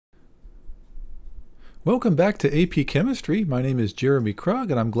Welcome back to AP Chemistry. My name is Jeremy Krug,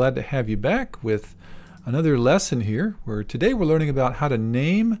 and I'm glad to have you back with another lesson here, where today we're learning about how to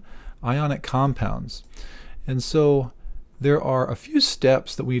name ionic compounds. And so there are a few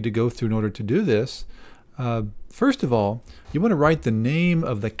steps that we need to go through in order to do this. First of all, you want to write the name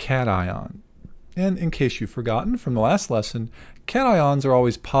of the cation. And in case you've forgotten from the last lesson, cations are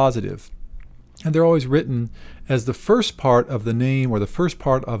always positive, and they're always written as the first part of the name or the first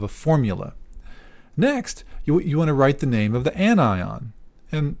part of a formula. Next, you want to write the name of the anion.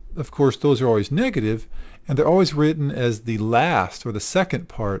 And of course, those are always negative, and they're always written as the last or the second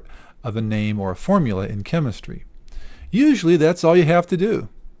part of a name or a formula in chemistry. Usually, that's all you have to do.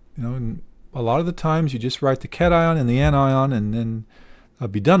 And a lot of the times, you just write the cation and the anion and then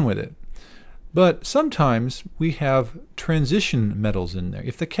be done with it. But sometimes we have transition metals in there.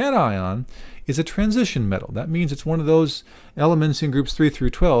 If the cation is a transition metal, that means it's one of those elements in groups 3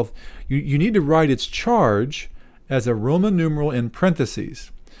 through 12, you need to write its charge as a Roman numeral in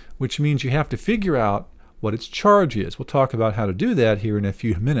parentheses, which means you have to figure out what its charge is. We'll talk about how to do that here in a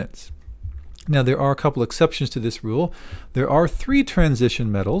few minutes. Now, there are a couple exceptions to this rule. There are 3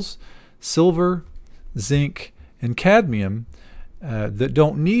 transition metals, silver, zinc, and cadmium, that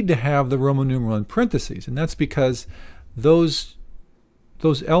don't need to have the Roman numeral in parentheses, and that's because those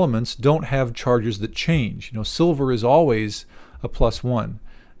elements don't have charges that change. Silver is always a +1.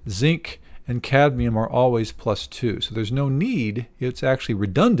 Zinc and cadmium are always +2. So there's no need. It's actually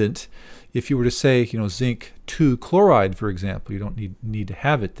redundant if you were to say, zinc 2 chloride, for example. You don't need to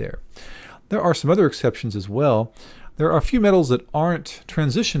have it there. There are some other exceptions as well. There are a few metals that aren't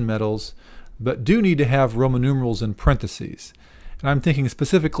transition metals, but do need to have Roman numerals in parentheses. And I'm thinking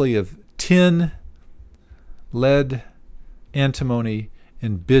specifically of tin, lead, antimony,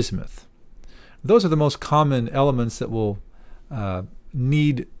 and bismuth. Those are the most common elements that will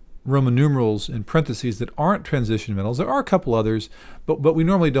need Roman numerals in parentheses that aren't transition metals. There are a couple others, but we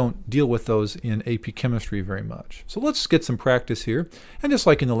normally don't deal with those in AP Chemistry very much. So let's get some practice here. And just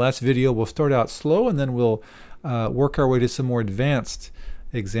like in the last video, we'll start out slow and then we'll work our way to some more advanced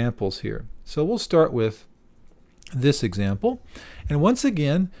examples here. So we'll start with this example. And once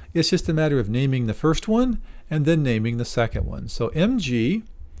again, it's just a matter of naming the first one and then naming the second one. So Mg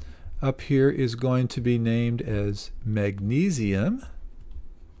up here is going to be named as magnesium.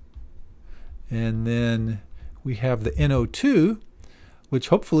 And then we have the NO2, which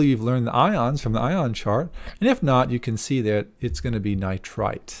hopefully you've learned the ions from the ion chart. And if not, you can see that it's going to be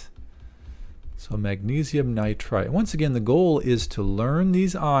nitrite. So magnesium nitrite. Once again, the goal is to learn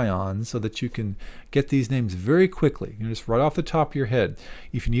these ions so that you can get these names very quickly. Just right off the top of your head.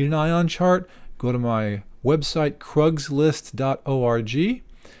 If you need an ion chart, go to my website, krugslist.org,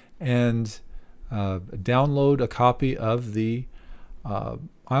 and download a copy of the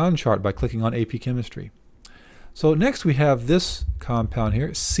ion chart by clicking on AP Chemistry. So next we have this compound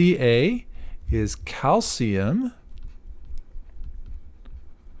here. Ca is calcium,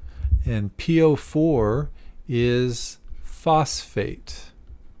 and PO4 is phosphate.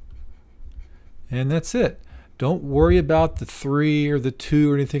 And that's it. Don't worry about the 3 or the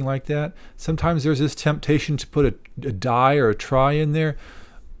 2 or anything like that. Sometimes there's this temptation to put a di or a tri in there.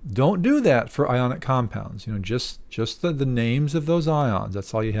 Don't do that for ionic compounds. Just the names of those ions.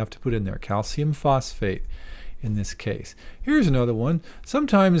 That's all you have to put in there. Calcium phosphate in this case. Here's another one.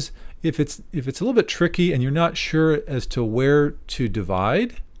 Sometimes if it's a little bit tricky and you're not sure as to where to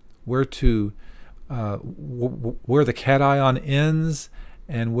divide, where the cation ends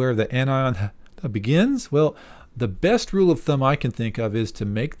and where the anion begins, well, the best rule of thumb I can think of is to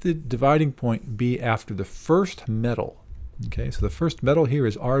make the dividing point be after the first metal. Okay, so the first metal here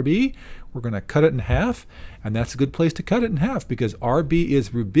is Rb. We're going to cut it in half, and that's a good place to cut it in half because Rb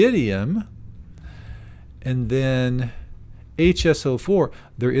is rubidium, and then HSO4,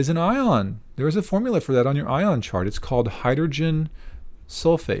 there is an ion. There is a formula for that on your ion chart. It's called hydrogen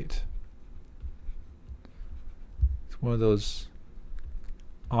sulfate. It's one of those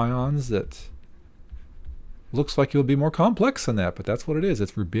ions that looks like it'll be more complex than that, but that's what it is.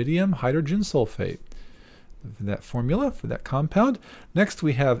 It's rubidium hydrogen sulfate. That formula for that compound. Next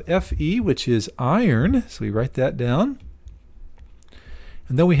we have Fe, which is iron, so we write that down.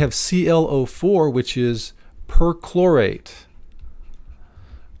 And then we have ClO4, which is perchlorate.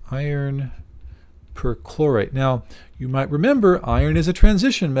 Iron perchlorate. Now, you might remember iron is a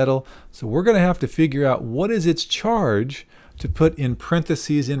transition metal, so we're going to have to figure out what is its charge to put in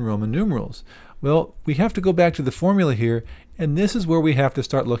parentheses in Roman numerals. Well, we have to go back to the formula here, and this is where we have to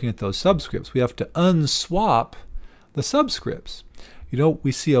start looking at those subscripts. We have to unswap the subscripts.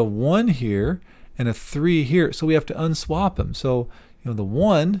 We see a 1 here and a 3 here, so we have to unswap them. So the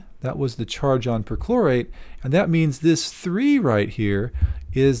 1, that was the charge on perchlorate, and that means this 3 right here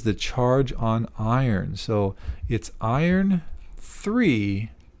is the charge on iron. So it's iron 3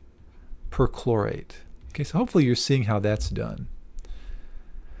 perchlorate. Okay, so hopefully you're seeing how that's done.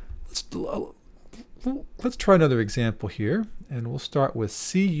 Let's try another example here, and we'll start with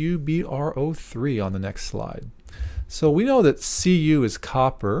CuBrO3 on the next slide. So we know that Cu is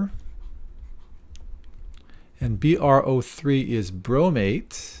copper, and BrO3 is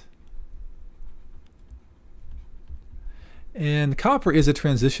bromate. And copper is a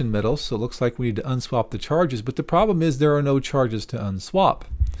transition metal, so it looks like we need to unswap the charges, but the problem is there are no charges to unswap.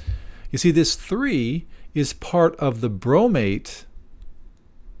 You see, this 3 is part of the bromate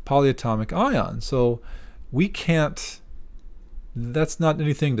polyatomic ion, so we can't, that's not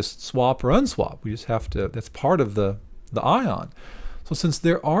anything to swap or unswap. We just have to, that's part of the ion. So since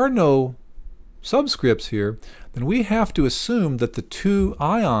there are no subscripts here, then we have to assume that the 2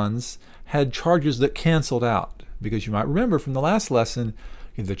 ions had charges that canceled out. Because you might remember from the last lesson,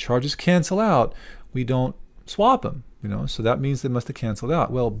 if the charges cancel out, we don't swap them. So that means they must have canceled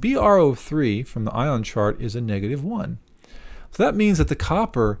out. Well, BrO3 from the ion chart is a -1. So that means that the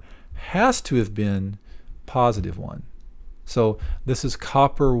copper has to have been +1. So this is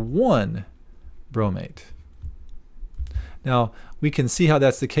copper 1 bromate. Now, we can see how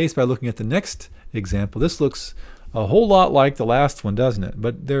that's the case by looking at the next example. This looks a whole lot like the last one, doesn't it?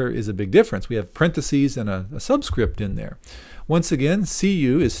 But there is a big difference. We have parentheses and a subscript in there. Once again,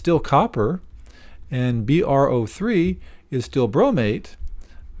 Cu is still copper, and BrO3 is still bromate,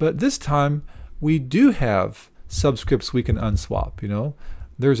 but this time we do have subscripts we can unswap.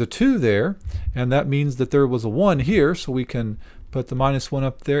 There's a 2 there, and that means that there was a 1 here, so we can put the -1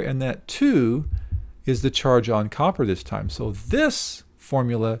 up there, and that 2 is the charge on copper this time. So this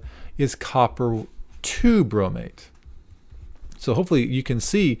formula is copper 2 bromate. So hopefully you can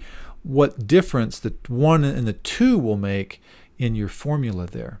see what difference the 1 and the 2 will make in your formula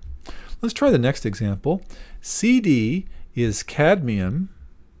there. Let's try the next example. Cd is cadmium,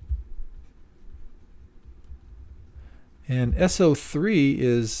 and SO3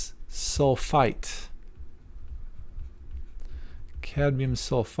 is sulfite. Cadmium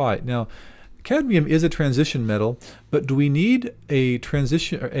sulfite. Now, cadmium is a transition metal, but do we need a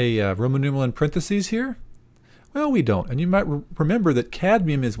Roman numeral in parentheses here? Well, we don't. And you might remember that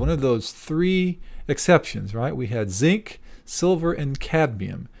cadmium is one of those 3 exceptions, right? We had zinc, silver, and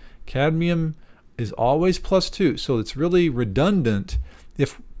cadmium. Cadmium is always +2, so it's really redundant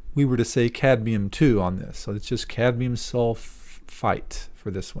if we were to say cadmium 2 on this. So it's just cadmium sulfite for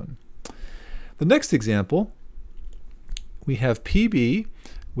this one. The next example, we have Pb,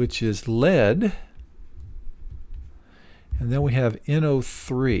 which is lead, and then we have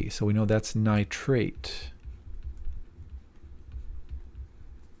NO3, so we know that's nitrate.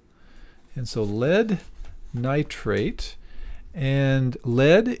 And so lead nitrate, and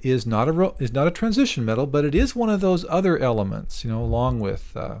lead is not a transition metal, but it is one of those other elements, along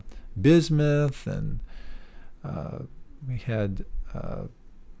with bismuth, and we had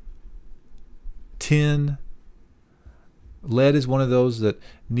tin. Lead is one of those that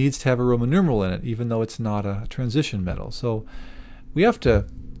needs to have a Roman numeral in it, even though it's not a transition metal. So we have to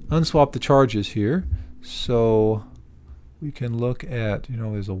unswap the charges here. So we can look at,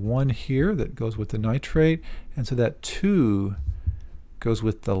 there's a 1 here that goes with the nitrate, and so that 2 goes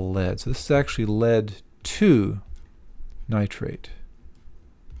with the lead. So this is actually lead 2 nitrate.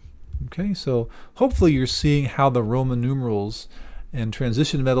 Okay, so hopefully you're seeing how the Roman numerals and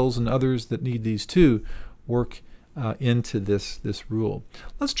transition metals and others that need these too work into this rule.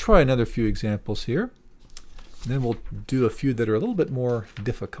 Let's try another few examples here, and then we'll do a few that are a little bit more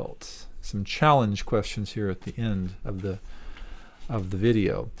difficult. Some challenge questions here at the end of the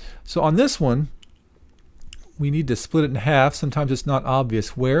video. So on this one, we need to split it in half. Sometimes it's not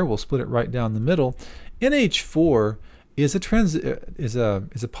obvious where. We'll split it right down the middle. NH4 is a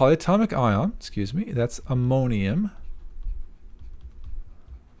polyatomic ion. Excuse me. That's ammonium.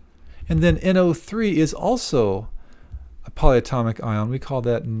 And then NO3 is also a polyatomic ion. We call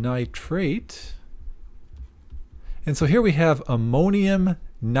that nitrate. And so here we have ammonium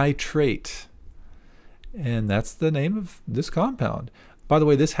nitrate. And that's the name of this compound. By the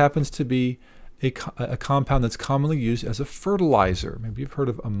way, this happens to be a compound that's commonly used as a fertilizer. Maybe you've heard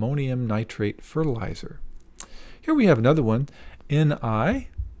of ammonium nitrate fertilizer. Here we have another one, Ni.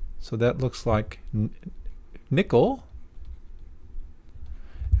 So that looks like nickel.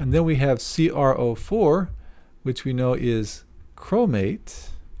 And then we have CrO4, which we know is chromate.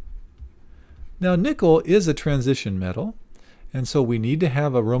 Now nickel is a transition metal, and so we need to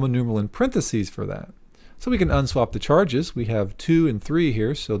have a Roman numeral in parentheses for that. So we can unswap the charges. We have 2 and 3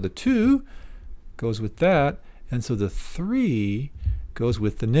 here, so the 2 goes with that, and so the 3 goes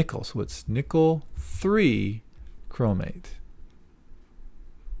with the nickel. So it's nickel 3 chromate.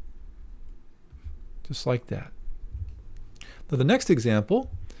 Just like that. Now the next example,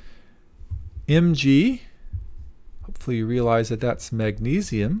 Mg, hopefully you realize that that's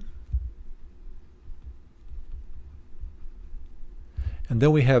magnesium. And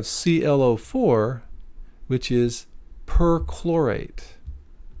then we have ClO4, which is perchlorate.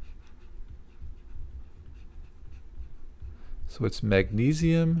 So it's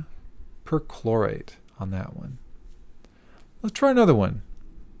magnesium perchlorate on that one. Let's try another one.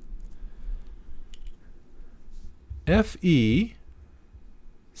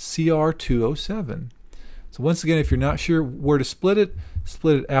 FeCr2O7. So once again, if you're not sure where to split it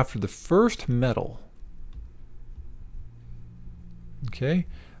after the first metal. Okay,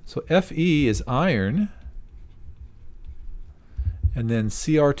 so Fe is iron, and then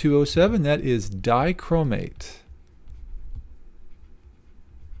Cr2O7, that is dichromate.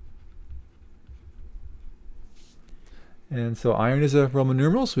 And so iron is a Roman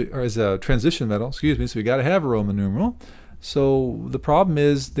numeral, or is a transition metal, excuse me, so we got to have a Roman numeral. So the problem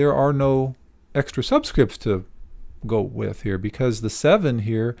is there are no extra subscripts to go with here, because the 7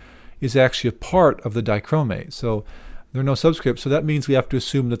 here is actually a part of the dichromate. So there are no subscripts, so that means we have to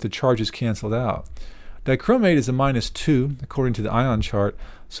assume that the charge is canceled out. Dichromate is a -2 according to the ion chart.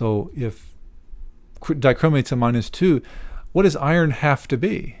 So if dichromate's a -2, what does iron have to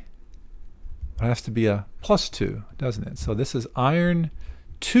be? It has to be a +2, doesn't it? So this is iron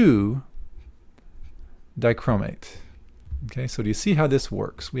 2 dichromate. Okay, so do you see how this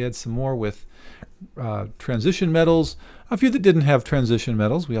works? We had some more with transition metals. A few that didn't have transition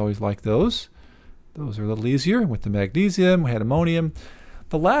metals. We always like those. Those are a little easier. With the magnesium, we had ammonium.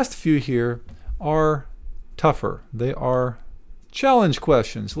 The last few here are tougher. They are challenge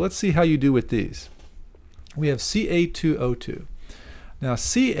questions. Let's see how you do with these. We have Ca2O2. Now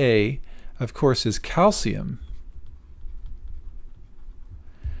Ca, of course, is calcium.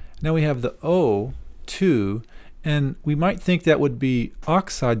 Now we have the O2, and we might think that would be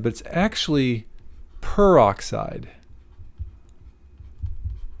oxide, but it's actually peroxide.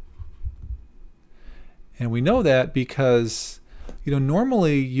 And we know that because,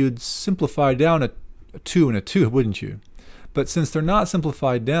 normally you'd simplify down a 2 and a 2, wouldn't you? But since they're not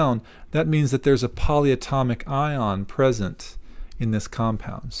simplified down, that means that there's a polyatomic ion present in this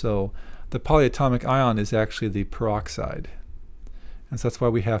compound. So the polyatomic ion is actually the peroxide. And so that's why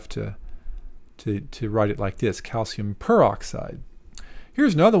we have to write it like this, calcium peroxide.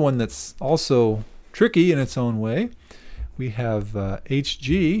 Here's another one that's also tricky in its own way. We have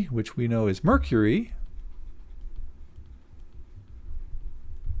Hg, which we know is mercury.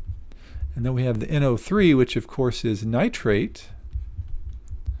 And then we have the NO3, which of course is nitrate.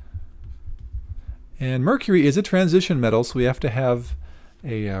 And mercury is a transition metal, so we have to have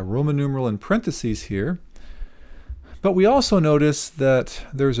a Roman numeral in parentheses here. But we also notice that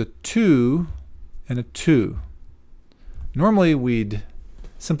there's a 2 and a 2. Normally we'd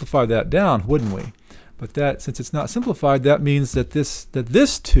simplify that down, wouldn't we? But that, since it's not simplified, that means that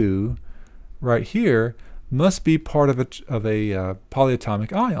this 2 right here must be part of a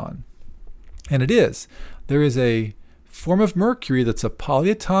polyatomic ion. And it is. There is a form of mercury that's a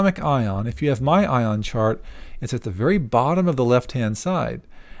polyatomic ion. If you have my ion chart, it's at the very bottom of the left-hand side.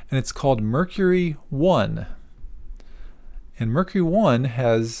 And it's called mercury 1. And mercury 1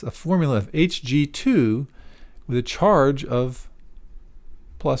 has a formula of Hg2 with a charge of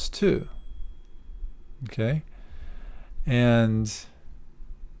 +2. Okay? And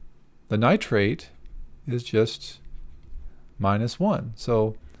the nitrate is just -1.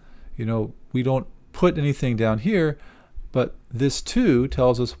 So, we don't put anything down here, but this 2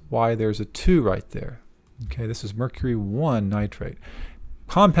 tells us why there's a 2 right there. Okay, this is mercury 1 nitrate.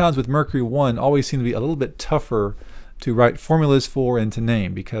 Compounds with mercury 1 always seem to be a little bit tougher to write formulas for and to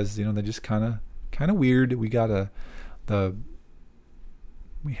name, because they're just kind of weird. We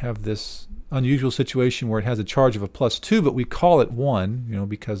have this unusual situation where it has a charge of a +2, but we call it 1,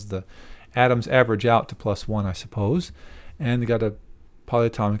 because the atoms average out to +1, I suppose, and we got a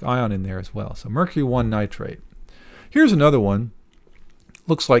polyatomic ion in there as well. So mercury 1 nitrate. Here's another one.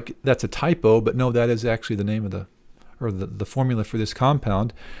 Looks like that's a typo, but no, that is actually the name of the formula for this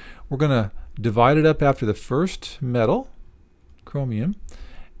compound. We're going to divide it up after the first metal, chromium,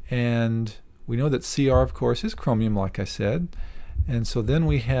 and we know that Cr, of course, is chromium, like I said. And so then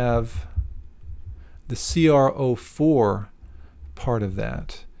we have the CrO4 part of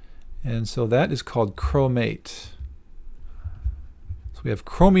that. And so that is called chromate. So we have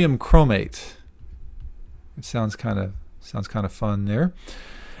chromium chromate. It sounds kind of fun there.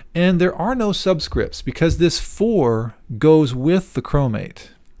 And there are no subscripts because this 4 goes with the chromate.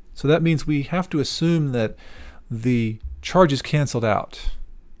 So that means we have to assume that the charge is canceled out.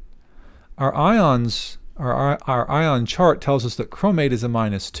 Our ion chart tells us that chromate is a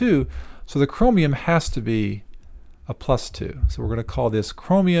 -2, so the chromium has to be a +2. So we're going to call this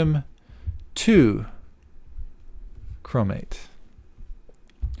chromium 2 chromate.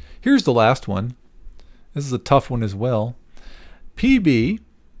 Here's the last one. This is a tough one as well. Pb,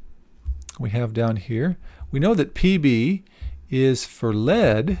 we have down here. We know that Pb is for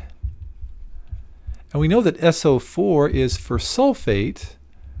lead, and we know that SO4 is for sulfate,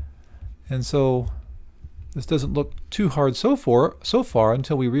 and so this doesn't look too hard so far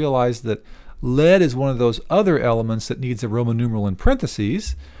until we realize that lead is one of those other elements that needs a Roman numeral in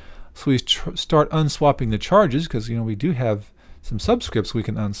parentheses. So we start unswapping the charges because we do have some subscripts we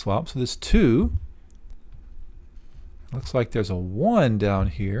can unswap. So this 2, looks like there's a 1 down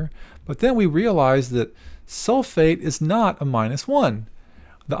here, but then we realize that sulfate is not a -1.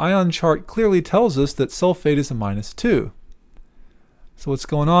 The ion chart clearly tells us that sulfate is a -2. So what's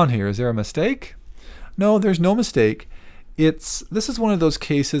going on here? Is there a mistake? No, there's no mistake. This is one of those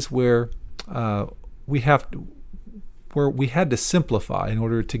cases where we had to simplify in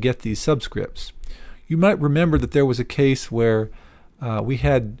order to get these subscripts. You might remember that there was a case where we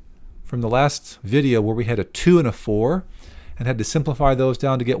had, from the last video, where we had a 2 and a 4 and had to simplify those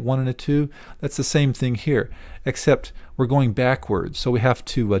down to get 1 and a 2. That's the same thing here, except we're going backwards, so we have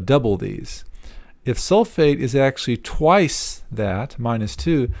to double these. If sulfate is actually twice that,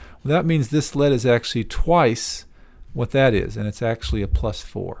 -2, well, that means this lead is actually twice what that is, and it's actually a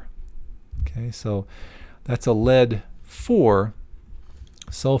 +4. Okay, so that's a lead 4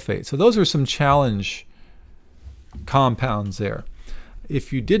 sulfate. So those are some challenge compounds there.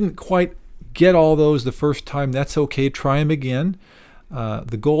 If you didn't quite get all those the first time, that's okay. Try them again.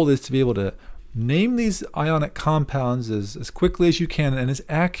 The goal is to be able to name these ionic compounds as quickly as you can and as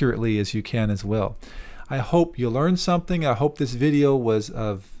accurately as you can as well. I hope you learned something. I hope this video was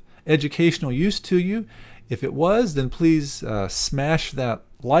of educational use to you. If it was, then please smash that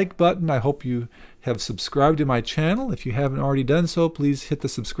like button. I hope you have subscribed to my channel. If you haven't already done so, please hit the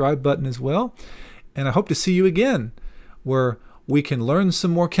subscribe button as well. And I hope to see you again, where we can learn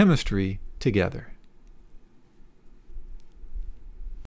some more chemistry together.